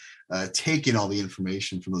fully take in all the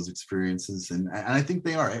information from those experiences. And I think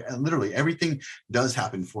they are. Literally, everything does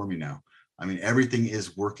happen for me now. I mean, everything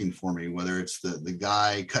is working for me, whether it's the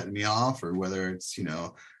guy cutting me off, or whether it's,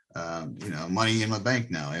 money in my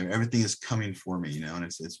bank now. Everything is coming for me, and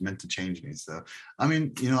it's meant to change me. So, I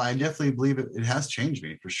mean, I definitely believe it has changed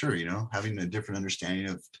me for sure, having a different understanding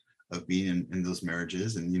of being in those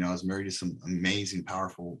marriages. And, I was married to some amazing,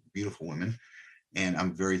 powerful, beautiful women. And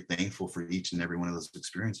I'm very thankful for each and every one of those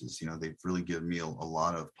experiences. They've really given me a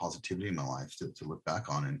lot of positivity in my life to look back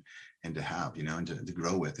on and to have, and to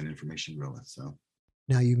grow with, and information grow with. So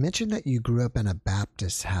now, you mentioned that you grew up in a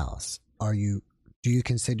Baptist house. Do you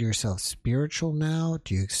consider yourself spiritual now?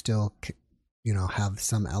 Do you still, have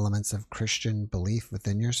some elements of Christian belief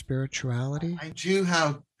within your spirituality?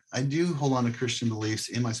 I do hold on to Christian beliefs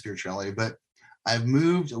in my spirituality, but I've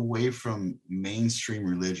moved away from mainstream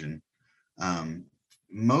religion,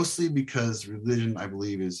 mostly because religion, I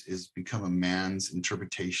believe, is become a man's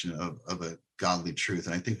interpretation of a godly truth.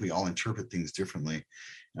 And I think we all interpret things differently.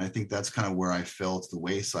 And I think that's kind of where I fell to the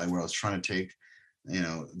wayside, where I was trying to take,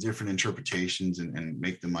 different interpretations and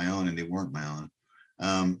make them my own, and they weren't my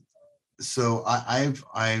own. So I've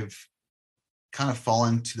kind of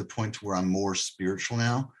fallen to the point where I'm more spiritual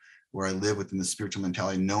now, where I live within the spiritual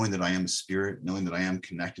mentality, knowing that I am a spirit, knowing that I am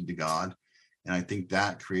connected to God. And I think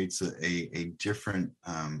that creates a different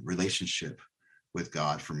relationship with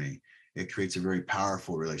God for me. It creates a very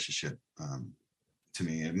powerful relationship to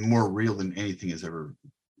me, and more real than anything has ever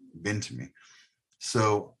been to me.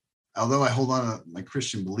 So although I hold on to my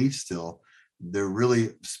Christian beliefs still, they're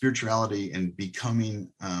really spirituality and becoming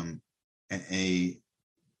a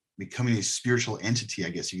spiritual entity, I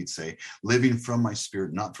guess you could say, living from my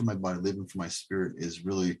spirit, not from my body, living from my spirit, is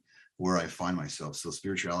really where I find myself. So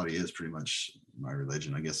spirituality is pretty much my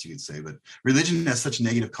religion, I guess you could say. But religion has such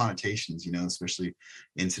negative connotations, especially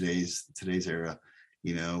in today's era,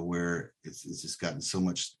 where it's just gotten so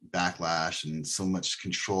much backlash and so much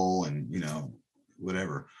control and,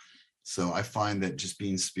 whatever. So I find that just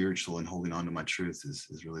being spiritual and holding on to my truth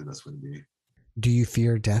is really the best way to be. Do you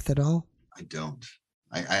fear death at all? I don't.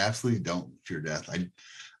 I absolutely don't fear death.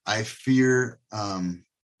 I fear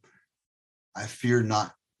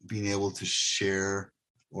not being able to share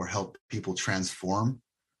or help people transform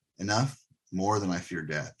enough, more than I fear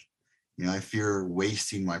death. I fear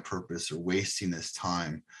wasting my purpose or wasting this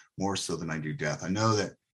time more so than I do death. I know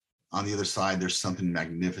that on the other side, there's something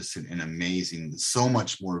magnificent and amazing, so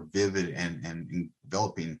much more vivid and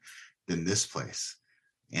enveloping than this place.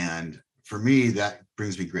 And for me, that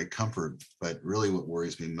brings me great comfort. But really what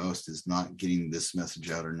worries me most is not getting this message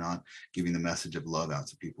out, or not giving the message of love out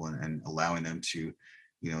to people, and allowing them to,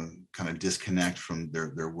 kind of disconnect from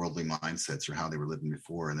their worldly mindsets, or how they were living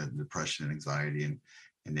before, and the depression and anxiety and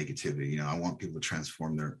negativity. I want people to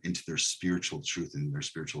transform into their spiritual truth and their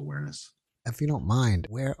spiritual awareness. If you don't mind,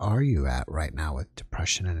 where are you at right now with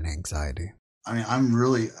depression and anxiety? I mean, I'm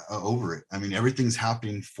really over it. I mean, everything's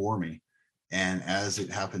happening for me. And as it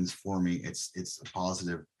happens for me, it's a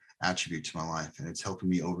positive attribute to my life, and it's helping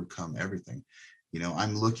me overcome everything.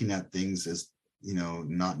 I'm looking at things as,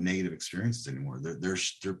 not negative experiences anymore.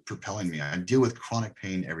 They're propelling me. I deal with chronic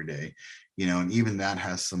pain every day, and even that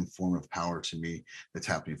has some form of power to me that's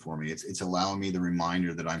happening for me. It's allowing me the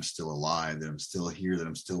reminder that I'm still alive, that I'm still here, that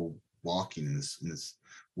I'm still walking in this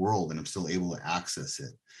world, and I'm still able to access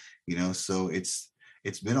it. So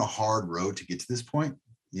it's been a hard road to get to this point.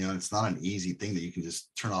 It's not an easy thing that you can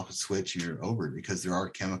just turn off a switch and you're over it, because there are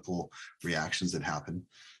chemical reactions that happen,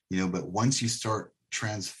 but once you start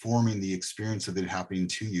transforming the experience of it happening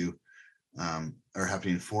to you, or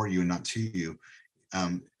happening for you and not to you,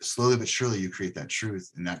 slowly but surely you create that truth,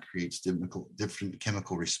 and that creates different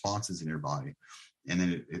chemical responses in your body. And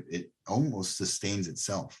then it almost sustains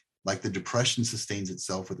itself. Like the depression sustains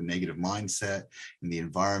itself with a negative mindset and the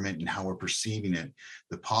environment and how we're perceiving it.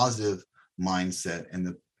 The positive mindset and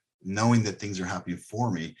the knowing that things are happening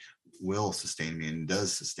for me will sustain me, and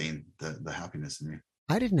does sustain the happiness in me.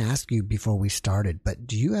 I didn't ask you before we started, but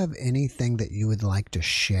do you have anything that you would like to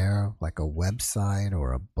share, like a website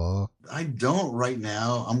or a book? I don't right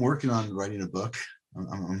now. I'm working on writing a book.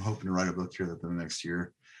 I'm hoping to write a book here within the next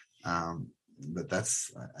year. But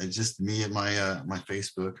that's just me at my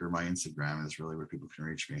Facebook or my Instagram is really where people can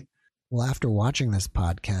reach me. Well, after watching this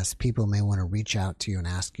podcast, people may want to reach out to you and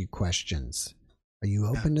ask you questions. Are you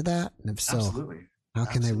open to that? And if so, absolutely. How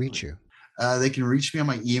can they reach you? They can reach me on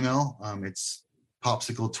my email. It's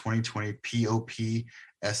popsicle2020,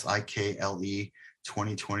 POPSIKLE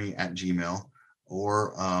 2020 @gmail,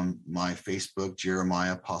 or my Facebook,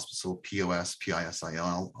 Jeremiah Pospisil,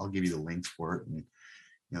 POSPISIL. I'll give you the links for it, and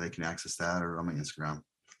they can access that, or on my Instagram.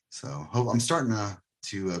 So I'm starting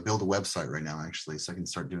to build a website right now, actually, so I can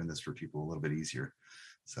start doing this for people a little bit easier.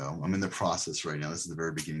 So I'm in the process right now. This is the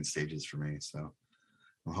very beginning stages for me. So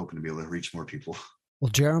I'm hoping to be able to reach more people.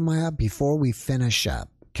 Well, Jeremiah, before we finish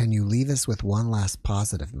up, can you leave us with one last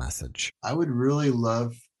positive message? I would really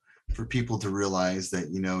love for people to realize that,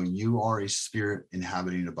 you are a spirit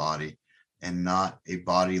inhabiting a body, and not a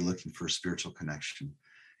body looking for a spiritual connection.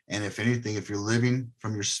 And if anything, if you're living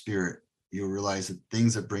from your spirit, you'll realize that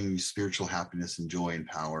things that bring you spiritual happiness and joy and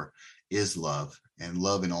power is love, and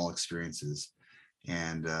love in all experiences.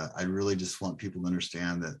 And I really just want people to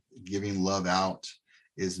understand that giving love out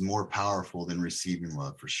is more powerful than receiving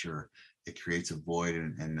love, for sure. It creates a void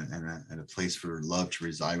and a place for love to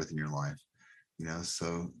reside within your life.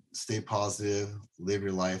 So stay positive, live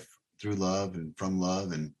your life through love and from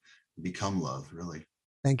love, and become love, really.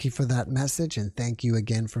 Thank you for that message, and thank you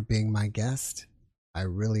again for being my guest. I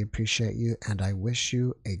really appreciate you, and I wish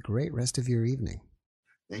you a great rest of your evening.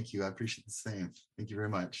 Thank you. I appreciate the same. Thank you very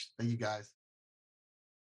much. Thank you, guys.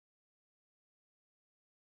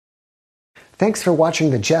 Thanks for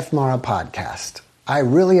watching the Jeff Mara podcast. I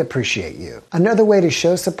really appreciate you. Another way to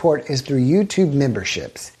show support is through YouTube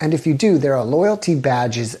memberships. And if you do, there are loyalty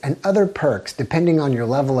badges and other perks depending on your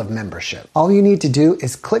level of membership. All you need to do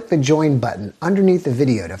is click the join button underneath the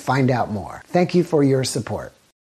video to find out more. Thank you for your support.